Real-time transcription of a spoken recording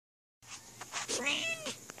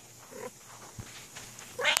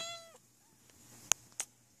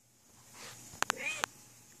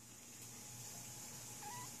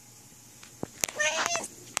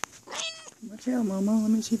Watch out, Mama.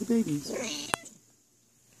 Let me see the babies.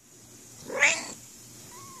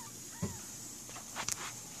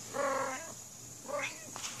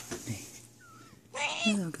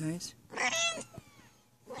 Hello, guys.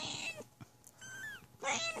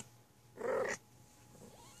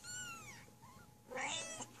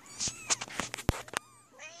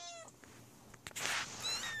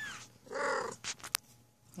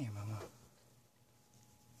 Here, Mama.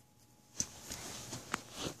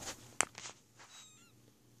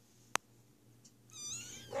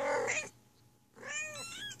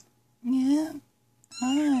 Yeah.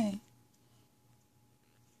 Hi.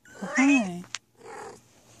 Hi.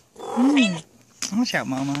 Watch out,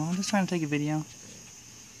 Mama. I'm just trying to take a video.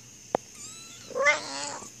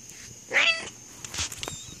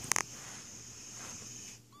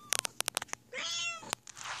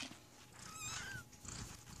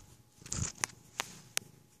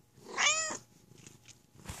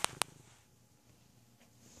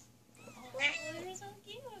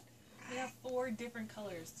 They have 4 different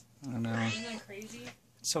colors. I know. Isn't that crazy?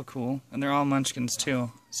 It's so cool. And they're all munchkins,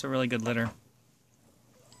 too. It's a really good litter.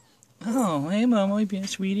 Oh, hey, Mama. You being a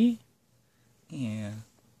sweetie? Yeah.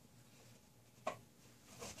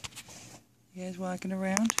 You guys walking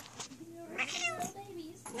around?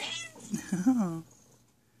 Oh.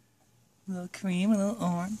 A little cream, a little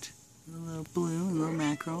orange, a little blue, a little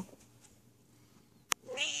mackerel.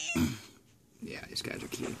 Yeah, these guys are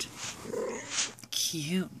cute.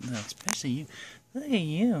 Cute. No, especially you. Look at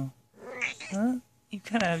you. Huh? You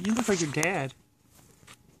look like your dad.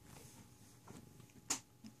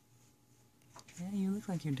 Yeah, you look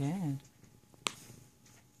like your dad.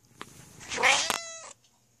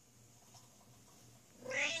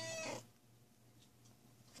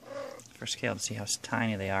 For scale to see how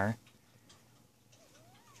tiny they are.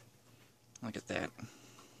 Look at that.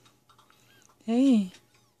 Hey.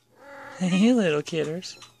 Hey, little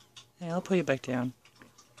kidders. Hey, I'll put you back down.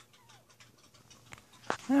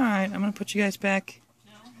 Alright, I'm gonna put you guys back.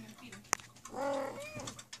 No, I'm gonna feed them.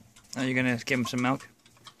 Oh, you're gonna give them some milk?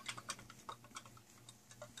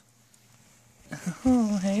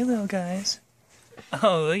 Oh, hey, little guys.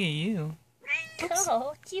 Oh, look at you. Oops.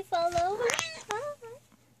 Oh, do you fall over?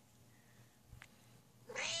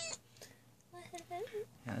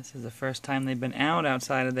 Yeah, this is the first time they've been out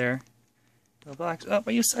outside of their little box. Oh,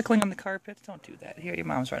 are you suckling on the carpet? Don't do that. Here, your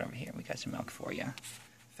mom's right over here. We got some milk for you.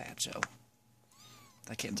 Fatso.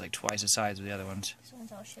 That kitten's like twice the size of the other ones. This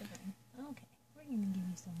one's all shivering. Okay, we're gonna give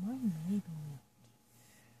you some more milk.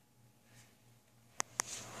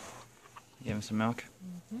 Give him some milk?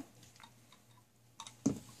 Mm-hmm.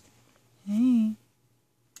 Hey.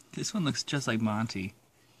 This one looks just like Monty.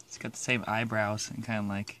 He's got the same eyebrows and kind of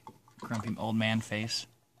like grumpy old man face.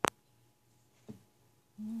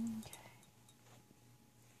 Okay.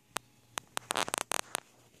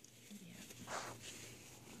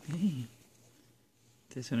 Hey.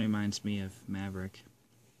 This one reminds me of Maverick.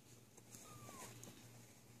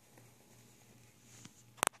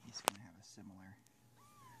 He's gonna have a similar.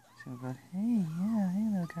 So, but hey, yeah, hey,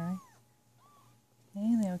 little guy.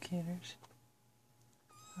 Hey, little kidders.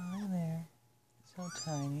 Hi there. So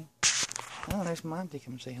tiny. Oh, there's Monty.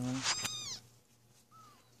 Come say hello.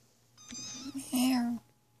 Here.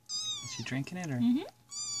 Is she drinking it or? Mm-hmm.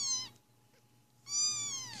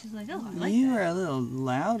 She's like, oh, I like You that. are a little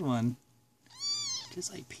loud one.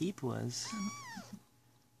 Just like Peep was.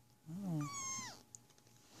 Oh.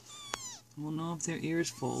 We'll know if their ears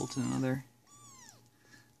fold in another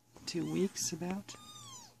 2 weeks about.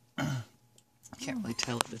 Can't really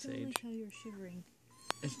tell at this I age. like how you're shivering.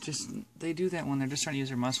 It's just, they do that when they're just trying to use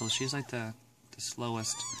their muscles. She's like the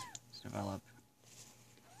slowest to develop.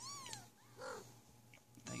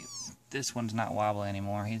 This one's not wobbly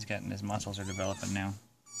anymore. He's getting, his muscles are developing now.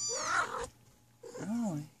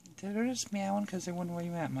 Oh, they're just meowing because they're wondering where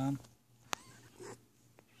you at, Mom.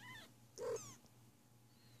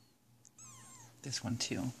 This one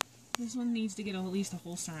too. This one needs to get at least a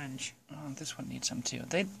whole syringe. Oh, this one needs some too.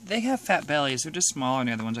 They have fat bellies. They're just smaller than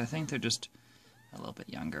the other ones. I think they're just a little bit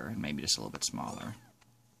younger and maybe just a little bit smaller.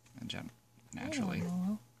 Naturally.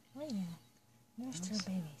 Oh, yeah. There's 2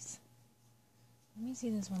 babies. Let me see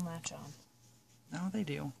this one latch on. No, they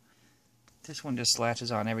do. This one just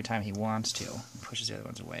latches on every time he wants to and pushes the other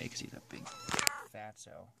ones away because he's a big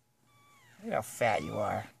fatso. Look at how fat you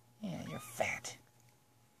are. Yeah, you're fat.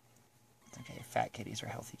 It's okay, fat kitties are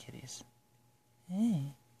healthy kitties.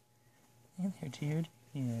 Hey. Hey there, dude.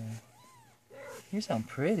 Yeah. You sound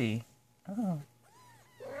pretty. Oh.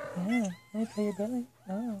 Yeah, okay, your belly.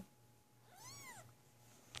 Oh.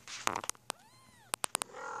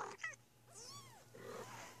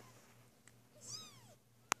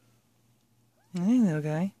 Hey, little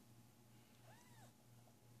guy.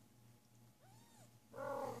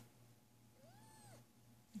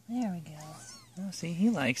 There we go. Oh, see, he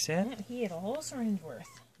likes it. Yeah, he ate a whole syringe worth.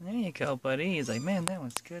 There you go, buddy. He's like, man, that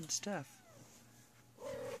one's good stuff.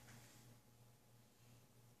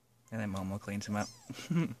 And then Momo cleans him up.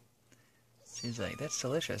 She's like, that's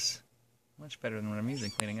delicious. Much better than what I'm usually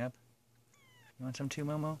cleaning up. You want some too,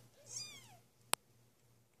 Momo?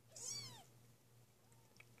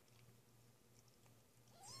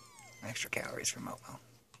 Extra calories for Momo.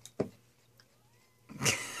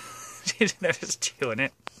 They're just chewing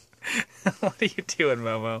it. What are you doing,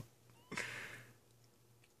 Momo?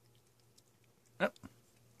 Oh,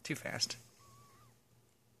 too fast.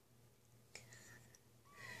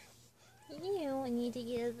 You need to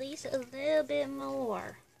get at least a little bit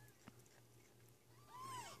more.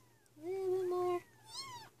 A little bit more.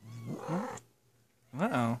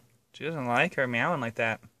 Uh-oh. She doesn't like her meowing like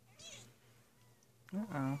that.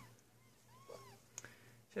 Uh-oh.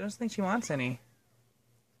 She doesn't think she wants any.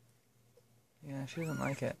 Yeah, she doesn't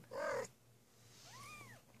like it.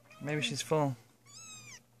 Maybe she's full.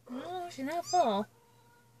 No, she's not full.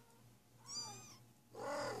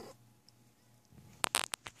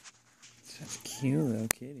 Such cute little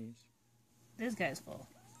kitties. This guy's full.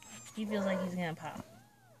 He feels like he's gonna pop.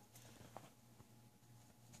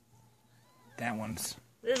 That one's...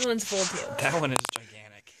 This one's full too. That one is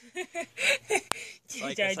gigantic. It's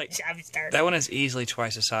like, that one is easily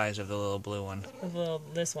twice the size of the little blue one.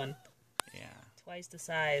 This one. Yeah. Twice the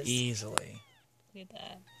size. Easily. Look at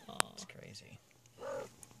that. Oh. It's crazy.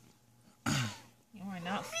 You are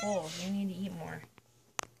not full. You need to eat more.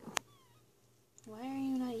 Why are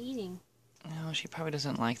you not eating? No, she probably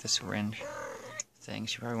doesn't like the syringe thing.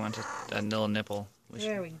 She probably wants a little nipple.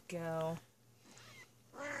 There we go.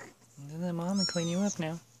 And then Mom will clean you up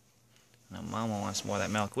now. No, Mama wants more of that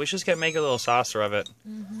milk. We should just make a little saucer of it.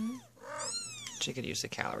 Mm-hmm. She could use the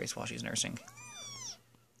calories while she's nursing.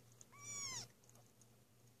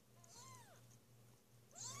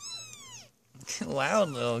 Loud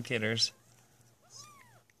little kidders.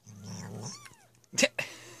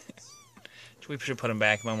 We should put him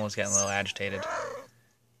back. Momo's getting a little agitated.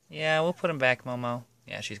 Yeah, we'll put him back, Momo.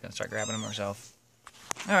 Yeah, she's going to start grabbing him herself.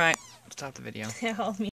 Alright, stop the video. Help me.